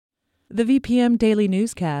The VPM Daily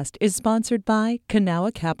Newscast is sponsored by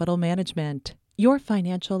Kanawha Capital Management. Your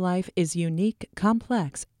financial life is unique,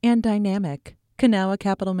 complex, and dynamic. Kanawha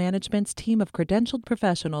Capital Management's team of credentialed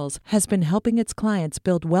professionals has been helping its clients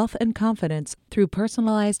build wealth and confidence through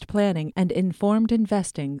personalized planning and informed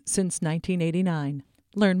investing since 1989.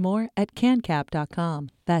 Learn more at cancap.com.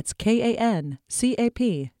 That's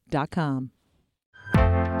KANCAP.com.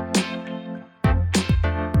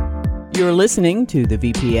 You're listening to the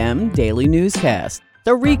VPM Daily Newscast,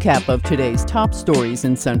 the recap of today's top stories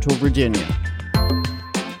in Central Virginia.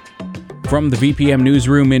 From the VPM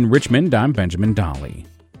Newsroom in Richmond, I'm Benjamin Dolly.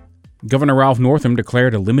 Governor Ralph Northam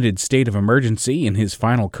declared a limited state of emergency in his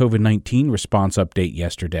final COVID-19 response update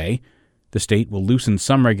yesterday. The state will loosen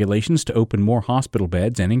some regulations to open more hospital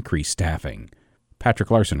beds and increase staffing.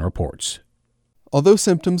 Patrick Larson reports. Although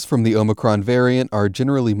symptoms from the Omicron variant are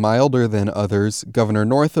generally milder than others, Governor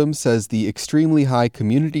Northam says the extremely high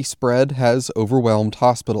community spread has overwhelmed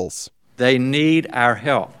hospitals. They need our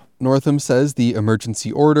help. Northam says the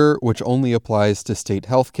emergency order, which only applies to state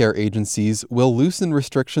healthcare agencies, will loosen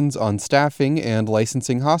restrictions on staffing and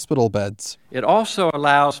licensing hospital beds. It also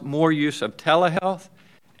allows more use of telehealth,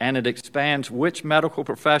 and it expands which medical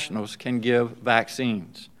professionals can give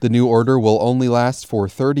vaccines. The new order will only last for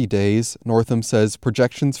 30 days. Northam says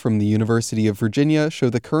projections from the University of Virginia show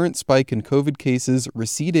the current spike in COVID cases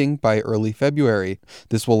receding by early February.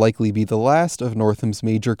 This will likely be the last of Northam's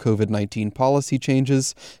major COVID-19 policy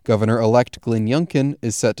changes. Governor-elect Glenn Youngkin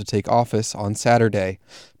is set to take office on Saturday.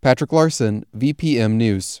 Patrick Larson, VPM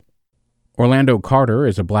News. Orlando Carter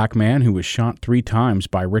is a black man who was shot 3 times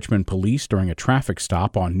by Richmond police during a traffic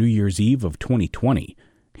stop on New Year's Eve of 2020.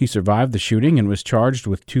 He survived the shooting and was charged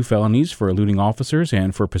with 2 felonies for eluding officers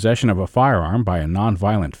and for possession of a firearm by a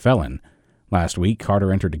nonviolent felon. Last week,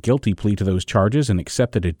 Carter entered a guilty plea to those charges and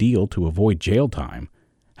accepted a deal to avoid jail time.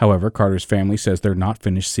 However, Carter's family says they're not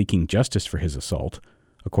finished seeking justice for his assault.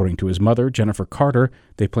 According to his mother, Jennifer Carter,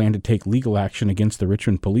 they plan to take legal action against the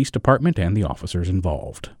Richmond Police Department and the officers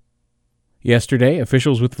involved. Yesterday,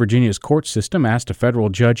 officials with Virginia's court system asked a federal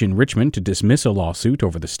judge in Richmond to dismiss a lawsuit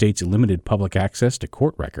over the state's limited public access to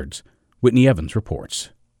court records. Whitney Evans reports.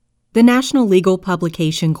 The national legal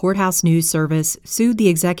publication Courthouse News Service sued the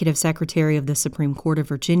executive secretary of the Supreme Court of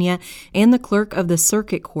Virginia and the clerk of the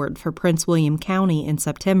Circuit Court for Prince William County in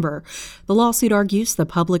September. The lawsuit argues the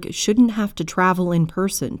public shouldn't have to travel in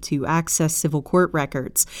person to access civil court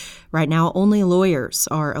records. Right now, only lawyers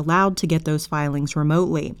are allowed to get those filings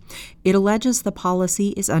remotely. It alleges the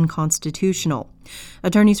policy is unconstitutional.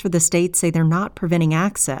 Attorneys for the state say they're not preventing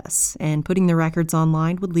access, and putting the records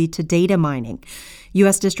online would lead to data mining.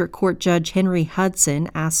 U.S. District Court Judge Henry Hudson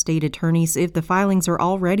asked state attorneys if the filings are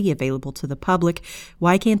already available to the public,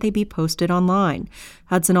 why can't they be posted online?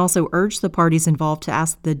 Hudson also urged the parties involved to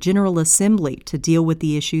ask the General Assembly to deal with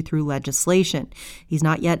the issue through legislation. He's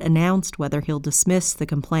not yet announced whether he'll dismiss the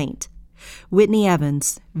complaint. Whitney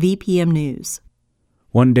Evans, VPM News.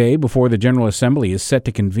 One day before the General Assembly is set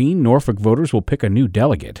to convene, Norfolk voters will pick a new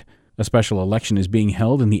delegate. A special election is being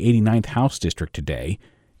held in the 89th House District today.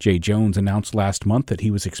 Jay Jones announced last month that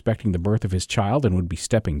he was expecting the birth of his child and would be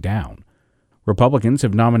stepping down. Republicans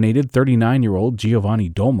have nominated 39-year-old Giovanni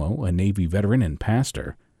Dolmo, a Navy veteran and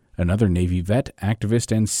pastor. Another Navy vet,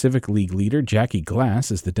 activist, and Civic League leader, Jackie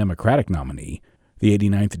Glass, is the Democratic nominee. The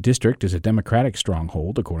 89th District is a Democratic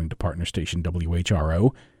stronghold, according to partner station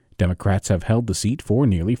WHRO. Democrats have held the seat for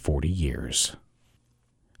nearly 40 years.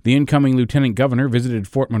 The incoming lieutenant governor visited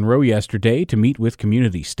Fort Monroe yesterday to meet with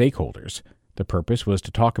community stakeholders. The purpose was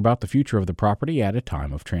to talk about the future of the property at a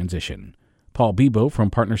time of transition. Paul Bebo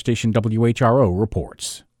from partner station WHRO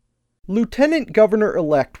reports. Lieutenant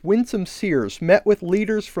Governor-elect Winsome Sears met with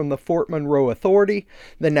leaders from the Fort Monroe Authority,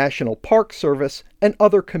 the National Park Service, and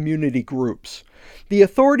other community groups. The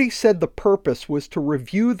authority said the purpose was to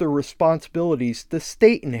review the responsibilities the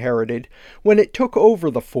state inherited when it took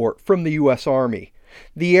over the fort from the U.S. Army.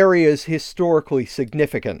 The area is historically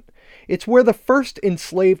significant. It's where the first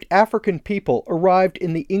enslaved African people arrived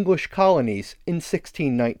in the English colonies in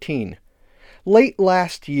 1619. Late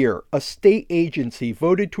last year, a state agency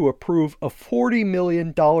voted to approve a $40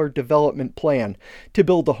 million development plan to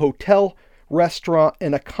build a hotel, restaurant,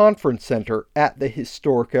 and a conference center at the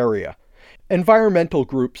historic area. Environmental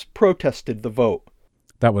groups protested the vote.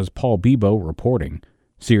 That was Paul Bebo reporting.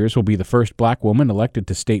 Sears will be the first black woman elected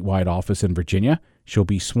to statewide office in Virginia. She'll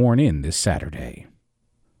be sworn in this Saturday.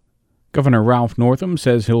 Governor Ralph Northam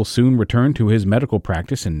says he'll soon return to his medical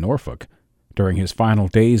practice in Norfolk. During his final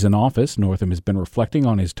days in office, Northam has been reflecting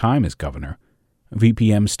on his time as governor.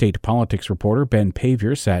 VPM state politics reporter Ben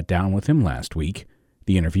Pavier sat down with him last week.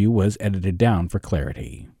 The interview was edited down for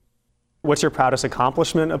clarity. What's your proudest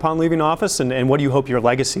accomplishment upon leaving office, and what do you hope your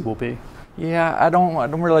legacy will be? Yeah, I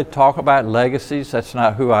don't really talk about legacies. That's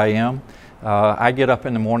not who I am. I get up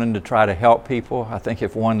in the morning to try to help people. I think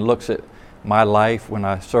if one looks at my life when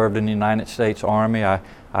I served in the United States Army,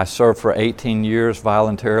 I served for 18 years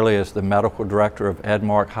voluntarily as the medical director of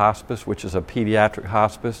Edmark Hospice, which is a pediatric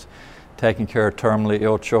hospice taking care of terminally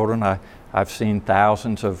ill children. I've seen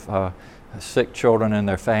thousands of sick children and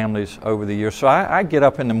their families over the years. So I get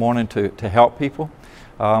up in the morning to help people.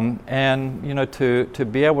 And you know, to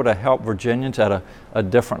be able to help Virginians at a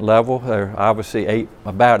different level. There are obviously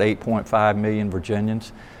about 8.5 million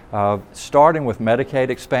Virginians. Starting with Medicaid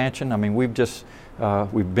expansion, I mean, we've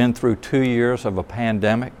been through 2 years of a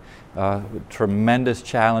pandemic, tremendous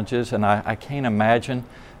challenges, and I can't imagine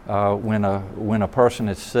when a person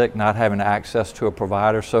is sick not having access to a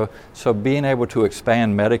provider. So being able to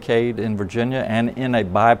expand Medicaid in Virginia and in a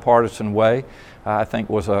bipartisan way, I think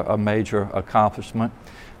was a major accomplishment.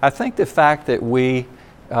 I think the fact that we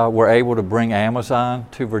were able to bring Amazon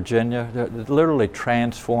to Virginia, literally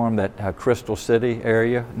transformed that Crystal City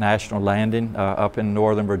area, National Landing up in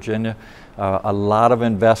Northern Virginia. A lot of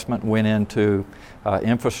investment went into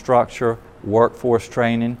infrastructure, workforce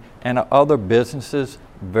training, and other businesses,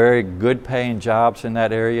 very good paying jobs in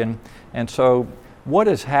that area. And so what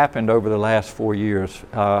has happened over the last 4 years,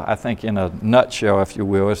 I think in a nutshell, if you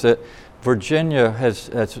will, is that Virginia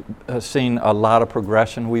has seen a lot of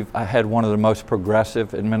progression. We've had one of the most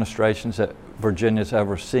progressive administrations that Virginia's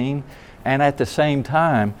ever seen. And at the same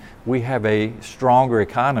time, we have a stronger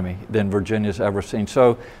economy than Virginia's ever seen.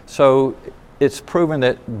 So it's proven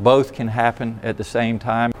that both can happen at the same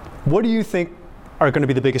time. What do you think are going to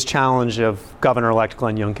be the biggest challenge of Governor-elect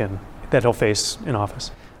Glenn Youngkin that he'll face in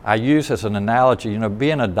office? I use as an analogy, you know,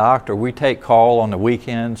 being a doctor, we take call on the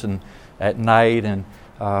weekends and at night, and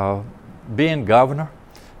being governor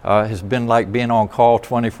has been like being on call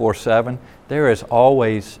 24/7. There is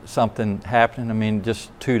always something happening. I mean,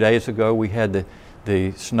 just 2 days ago we had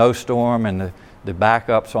the snowstorm and the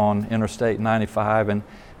backups on Interstate 95,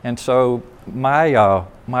 and so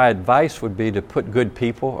my advice would be to put good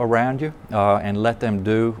people around you and let them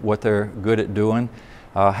do what they're good at doing.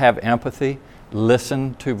 Have empathy,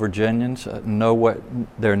 listen to Virginians, know what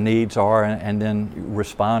their needs are, and then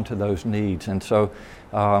respond to those needs. And so,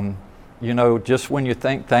 you know, just when you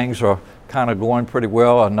think things are kind of going pretty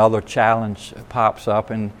well, another challenge pops up,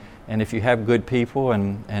 and if you have good people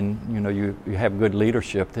and you know you have good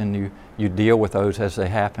leadership, then you deal with those as they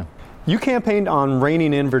happen. You campaigned on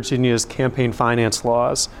reining in Virginia's campaign finance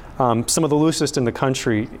laws, some of the loosest in the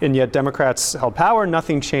country, and yet Democrats held power,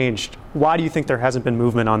 nothing changed. Why do you think there hasn't been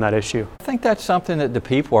movement on that issue? I think that's something that the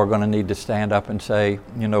people are going to need to stand up and say,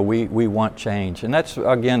 you know, we want change. And that's,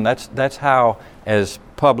 again, that's how, as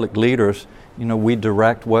public leaders, you know, we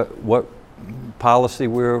direct what policy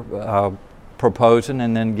we're proposing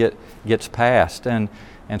and then gets passed. And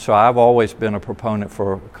so I've always been a proponent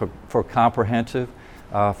for comprehensive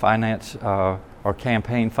finance or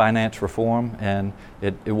campaign finance reform, and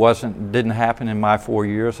it didn't happen in my 4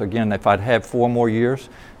 years. Again, if I'd had 4 more years,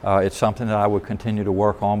 it's something that I would continue to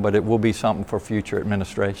work on, but it will be something for future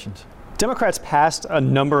administrations. Democrats passed a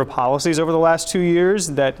number of policies over the last 2 years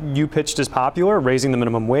that you pitched as popular, raising the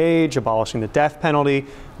minimum wage, abolishing the death penalty,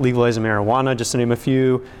 legalizing marijuana, just to name a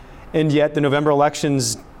few, and yet the November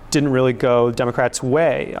elections didn't really go Democrats'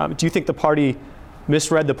 way. Do you think the party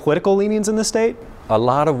misread the political leanings in the state? A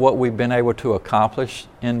lot of what we've been able to accomplish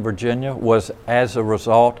in Virginia was as a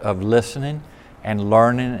result of listening and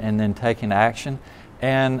learning and then taking action.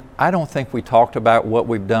 And I don't think we talked about what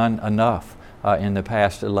we've done enough in the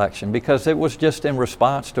past election, because it was just in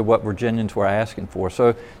response to what Virginians were asking for.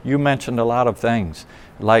 So you mentioned a lot of things,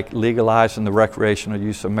 like legalizing the recreational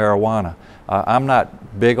use of marijuana. I'm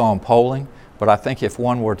not big on polling, but I think if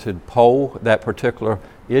one were to poll that particular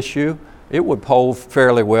issue, it would poll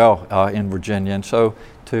fairly well in Virginia. And so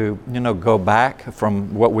to go back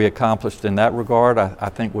from what we accomplished in that regard, I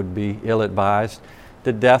think would be ill-advised.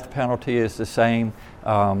 The death penalty is the same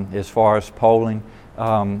as far as polling.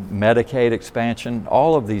 Medicaid expansion,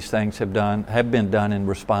 all of these things have been done in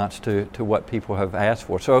response to what people have asked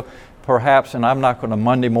for. So perhaps, and I'm not going to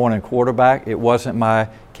Monday morning quarterback, it wasn't my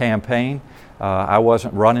campaign. I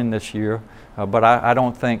wasn't running this year, but I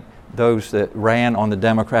don't think those that ran on the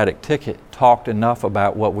Democratic ticket talked enough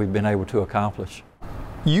about what we've been able to accomplish.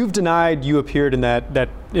 You've denied you appeared in that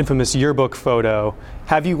infamous yearbook photo.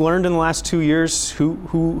 Have you learned in the last 2 years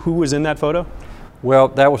who was in that photo? Well,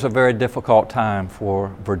 that was a very difficult time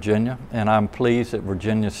for Virginia, and I'm pleased that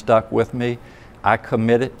Virginia stuck with me. I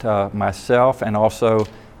committed myself and also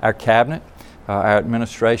our cabinet our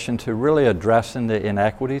administration to really addressing the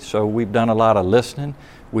inequities. So we've done a lot of listening,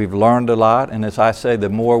 we've learned a lot, and as I say, the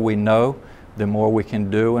more we know, the more we can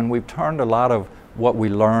do, and we've turned a lot of what we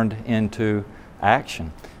learned into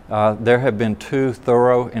action. There have been 2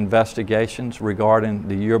 thorough investigations regarding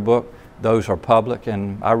the yearbook. Those are public,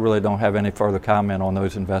 and I really don't have any further comment on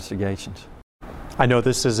those investigations. I know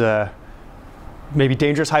this is a maybe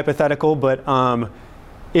dangerous hypothetical, but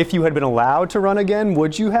if you had been allowed to run again,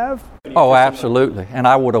 would you have? Oh, absolutely, and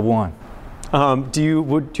I would have won. Do you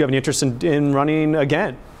have any interest in running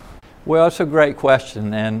again? Well, it's a great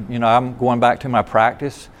question, and I'm going back to my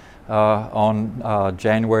practice on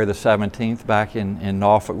January the 17th back in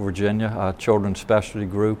Norfolk, Virginia, a children's specialty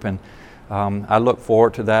group, and I look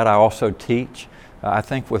forward to that. I also teach. I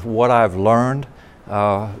think with what I've learned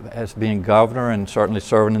as being governor and certainly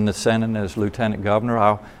serving in the Senate as lieutenant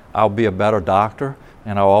governor, I'll be a better doctor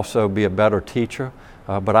and I'll also be a better teacher,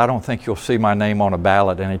 but I don't think you'll see my name on a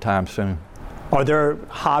ballot anytime soon. Are there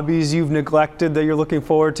hobbies you've neglected that you're looking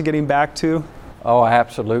forward to getting back to? Oh,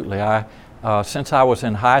 absolutely. Since I was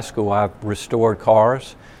in high school, I've restored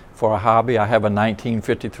cars for a hobby. I have a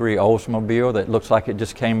 1953 Oldsmobile that looks like it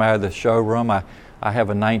just came out of the showroom. I have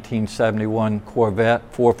a 1971 Corvette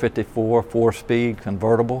 454 4-speed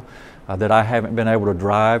convertible that I haven't been able to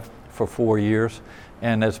drive for 4 years.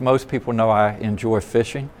 And as most people know, I enjoy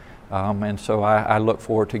fishing. And so I look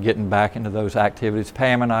forward to getting back into those activities.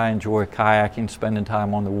 Pam and I enjoy kayaking, spending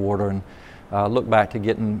time on the water, and look back to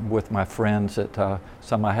getting with my friends that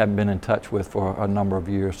some I haven't been in touch with for a number of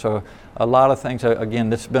years. So a lot of things. Again,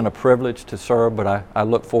 this has been a privilege to serve, but I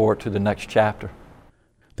look forward to the next chapter.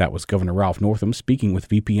 That was Governor Ralph Northam speaking with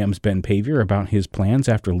VPM's Ben Paviour about his plans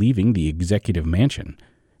after leaving the executive mansion.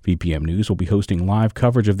 VPM News will be hosting live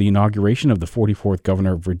coverage of the inauguration of the 44th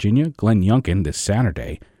Governor of Virginia, Glenn Youngkin, this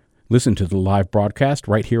Saturday. Listen to the live broadcast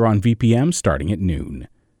right here on VPM starting at noon.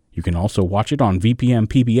 You can also watch it on VPM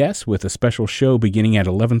PBS with a special show beginning at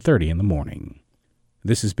 11:30 in the morning.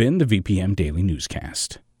 This has been the VPM Daily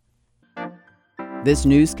Newscast. This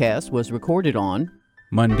newscast was recorded on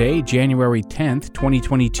Monday, January 10th,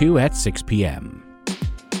 2022 at 6 p.m.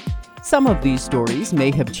 Some of these stories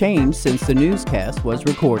may have changed since the newscast was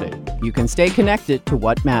recorded. You can stay connected to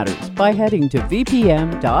what matters by heading to vpm.org/news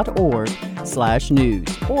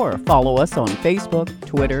or follow us on Facebook,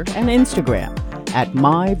 Twitter, and Instagram at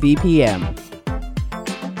MyVPM.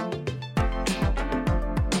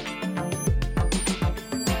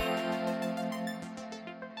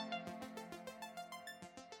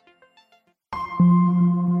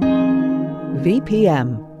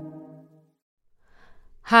 VPM.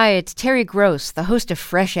 Hi, it's Terry Gross, the host of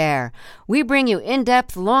Fresh Air. We bring you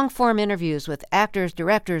in-depth, long-form interviews with actors,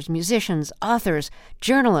 directors, musicians, authors,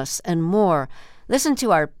 journalists, and more. Listen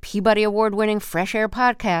to our Peabody Award-winning Fresh Air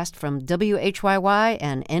podcast from WHYY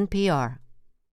and NPR.